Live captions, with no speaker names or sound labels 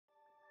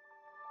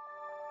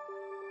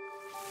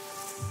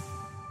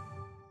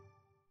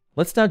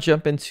Let's now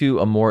jump into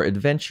a more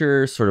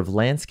adventure sort of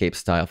landscape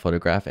style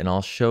photograph, and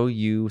I'll show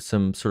you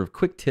some sort of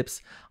quick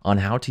tips on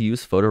how to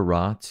use Photo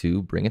Raw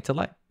to bring it to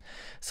life.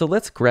 So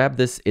let's grab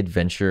this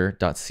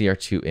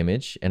adventure.cr2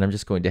 image, and I'm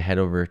just going to head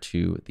over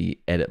to the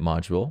edit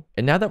module.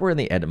 And now that we're in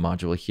the edit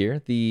module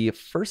here, the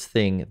first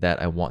thing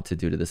that I want to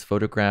do to this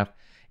photograph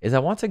is I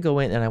want to go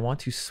in and I want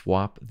to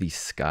swap the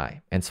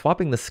sky. And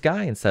swapping the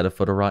sky inside of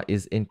Photo Raw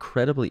is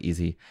incredibly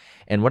easy.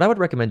 And what I would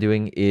recommend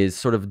doing is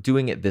sort of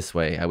doing it this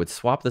way. I would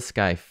swap the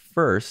sky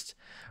first,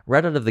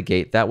 right out of the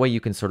gate. That way you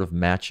can sort of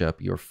match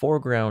up your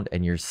foreground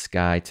and your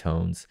sky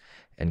tones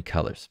and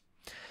colors.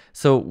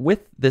 So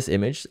with this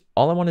image,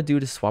 all I want to do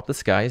to swap the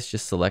sky is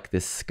just select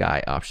this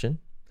sky option.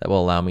 That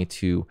will allow me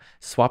to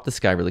swap the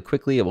sky really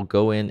quickly. It will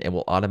go in and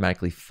will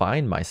automatically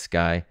find my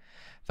sky.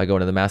 If I go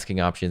into the masking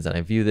options and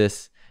I view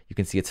this, you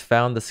can see it's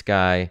found the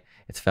sky,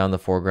 it's found the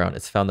foreground,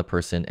 it's found the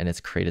person, and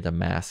it's created a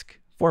mask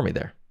for me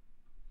there.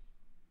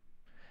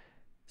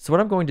 So what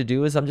I'm going to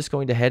do is I'm just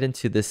going to head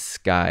into this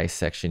sky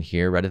section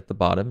here right at the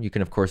bottom. You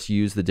can of course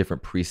use the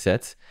different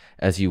presets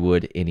as you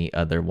would any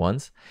other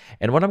ones.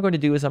 And what I'm going to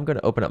do is I'm going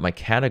to open up my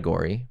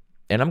category,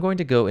 and I'm going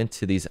to go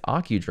into these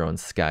Occudrone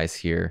skies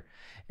here.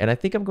 And I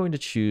think I'm going to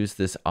choose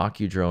this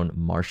Occudrone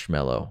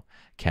Marshmallow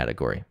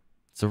category.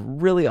 It's a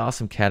really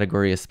awesome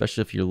category,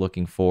 especially if you're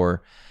looking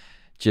for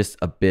just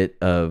a bit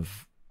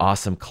of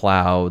awesome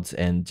clouds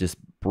and just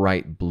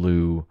bright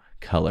blue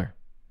color.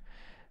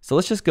 So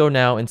let's just go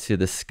now into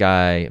the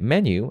sky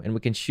menu, and we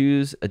can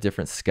choose a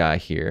different sky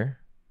here.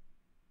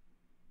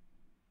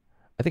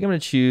 I think I'm going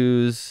to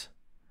choose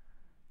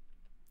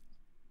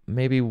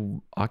maybe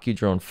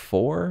Occudrone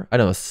 4. I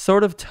know it's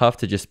sort of tough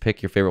to just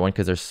pick your favorite one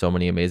because there's so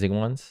many amazing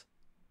ones.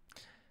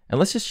 And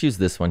let's just choose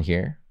this one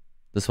here.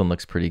 This one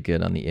looks pretty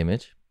good on the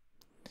image.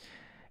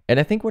 And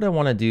I think what I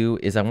want to do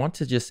is I want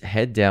to just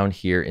head down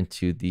here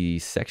into the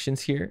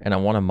sections here, and I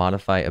want to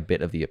modify a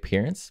bit of the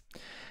appearance.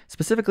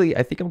 Specifically,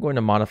 I think I'm going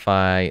to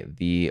modify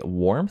the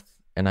warmth,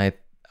 and I'm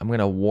going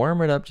to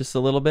warm it up just a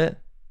little bit.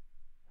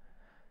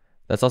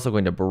 That's also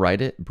going to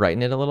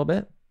brighten it a little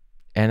bit.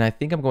 And I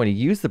think I'm going to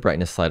use the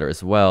brightness slider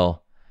as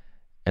well,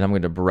 and I'm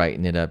going to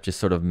brighten it up,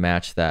 just sort of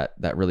match that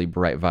really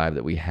bright vibe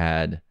that we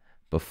had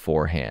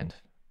beforehand.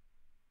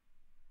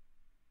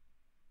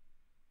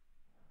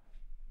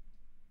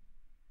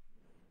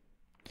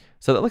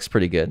 So that looks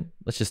pretty good.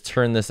 Let's just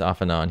turn this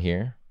off and on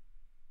here.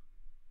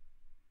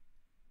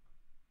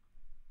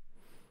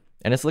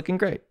 And it's looking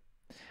great.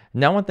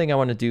 Now one thing I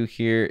want to do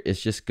here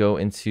is just go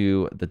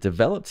into the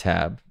Develop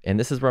tab, and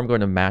this is where I'm going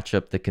to match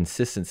up the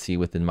consistency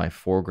within my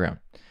foreground.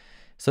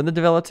 So in the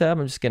Develop tab,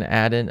 I'm just going to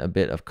add in a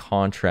bit of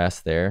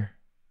contrast there.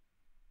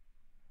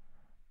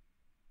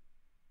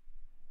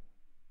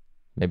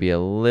 Maybe a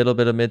little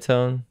bit of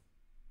midtone.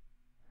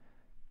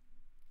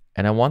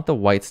 And I want the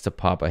whites to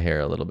pop a hair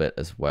a little bit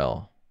as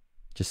well,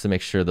 just to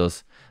make sure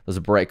those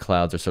bright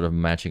clouds are sort of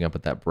matching up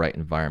with that bright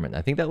environment.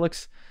 I think that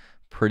looks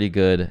pretty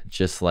good,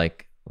 just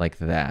like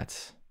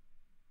that.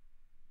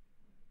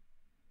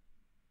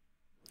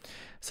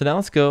 So now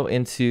let's go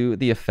into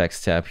the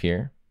Effects tab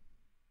here.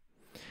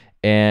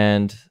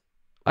 And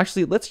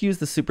actually, let's use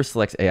the Super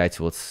Select AI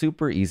tool. It's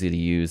super easy to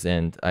use,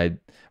 and I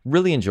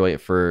really enjoy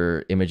it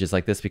for images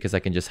like this because I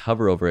can just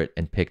hover over it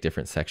and pick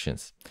different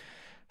sections.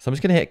 So I'm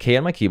just going to hit K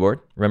on my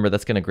keyboard. Remember,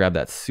 that's going to grab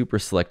that Super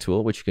Select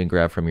tool, which you can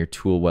grab from your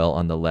tool well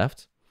on the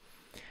left.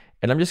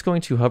 And I'm just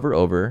going to hover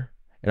over,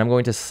 and I'm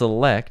going to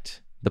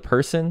select the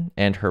person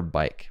and her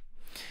bike.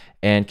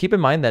 And keep in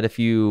mind that if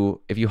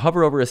you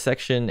hover over a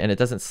section and it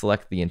doesn't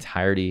select the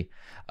entirety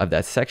of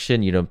that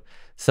section, you know,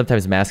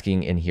 sometimes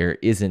masking in here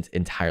isn't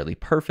entirely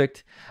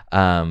perfect.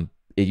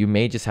 You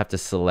may just have to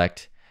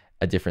select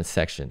a different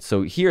section.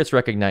 So here it's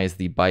recognized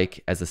the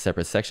bike as a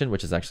separate section,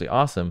 which is actually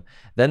awesome,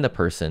 then the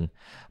person.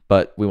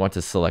 But we want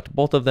to select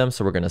both of them,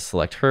 so we're going to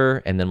select her,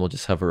 and then we'll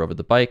just hover over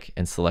the bike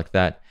and select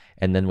that,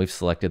 and then we've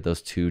selected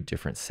those two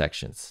different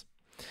sections.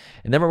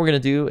 And then what we're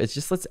going to do is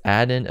just let's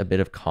add in a bit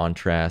of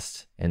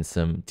contrast and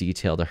some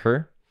detail to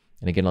her.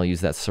 And again, I'll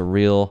use that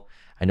surreal.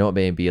 I know it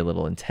may be a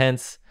little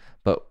intense,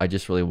 but I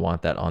just really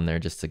want that on there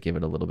just to give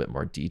it a little bit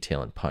more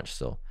detail and punch.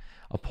 So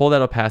I'll pull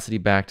that opacity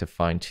back to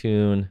fine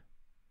tune.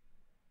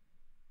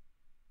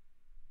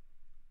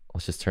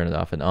 Let's just turn it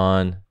off and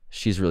on.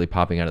 She's really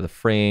popping out of the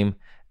frame.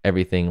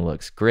 Everything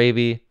looks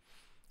gravy.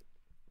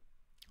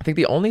 I think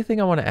the only thing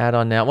I want to add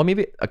on now, well,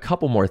 maybe a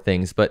couple more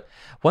things, but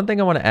one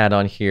thing I want to add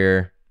on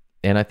here,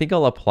 and I think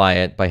I'll apply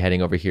it by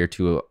heading over here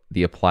to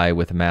the Apply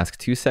with Mask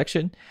 2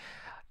 section.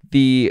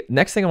 The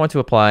next thing I want to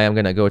apply, I'm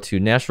going to go to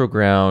Natural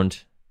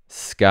Ground,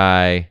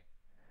 Sky,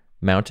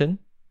 Mountain.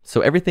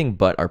 So everything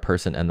but our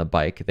person and the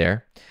bike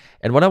there.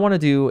 And what I want to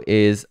do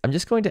is I'm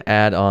just going to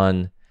add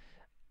on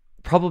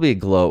probably a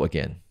glow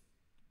again.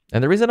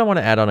 And the reason I want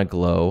to add on a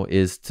glow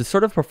is to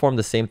sort of perform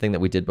the same thing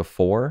that we did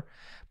before,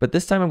 but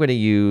this time I'm going to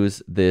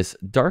use this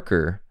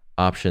darker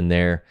option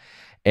there.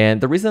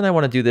 And the reason I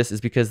want to do this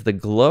is because the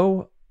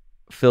glow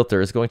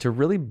filter is going to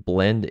really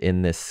blend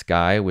in this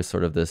sky with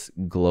sort of this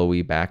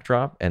glowy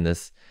backdrop and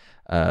this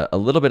a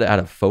little bit out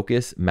of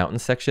focus mountain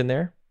section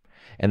there.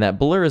 And that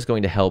blur is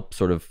going to help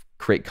sort of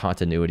create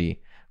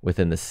continuity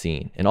within the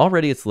scene. And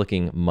already it's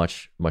looking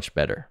much, much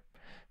better.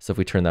 So if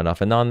we turn that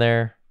off and on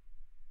there,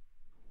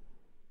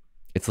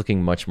 it's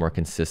looking much more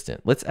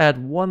consistent. Let's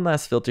add one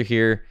last filter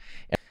here.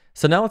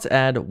 So now let's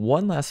add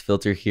one last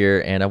filter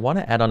here, and I want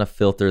to add on a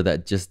filter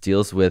that just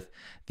deals with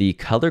the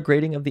color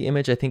grading of the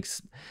image. I think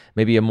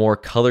maybe a more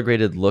color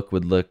graded look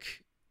would look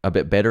a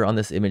bit better on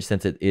this image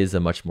since it is a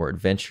much more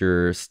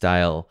adventure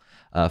style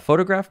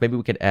photograph. Maybe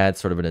we could add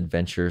sort of an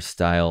adventure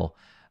style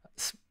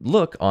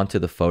look onto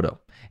the photo.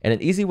 And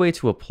an easy way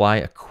to apply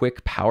a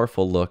quick,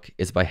 powerful look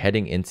is by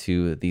heading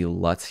into the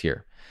LUTs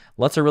here.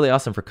 LUTs are really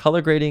awesome for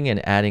color grading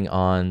and adding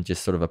on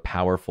just sort of a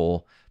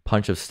powerful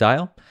punch of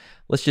style.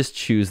 Let's just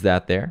choose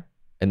that there,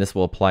 and this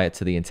will apply it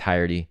to the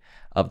entirety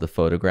of the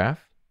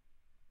photograph.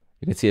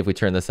 You can see if we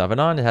turn this off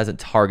and on, it hasn't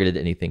targeted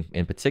anything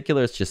in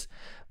particular. It's just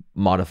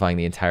modifying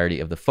the entirety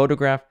of the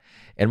photograph.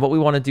 And what we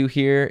want to do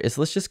here is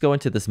let's just go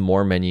into this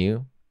More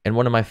menu. And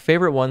one of my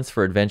favorite ones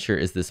for adventure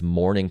is this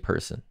morning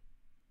person.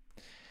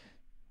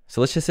 So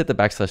let's just hit the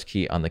backslash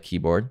key on the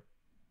keyboard.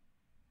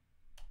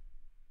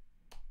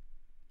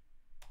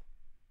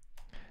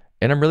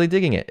 And I'm really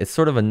digging it. It's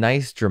sort of a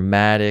nice,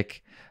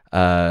 dramatic,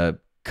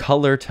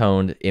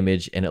 color-toned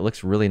image, and it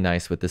looks really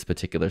nice with this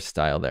particular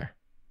style there.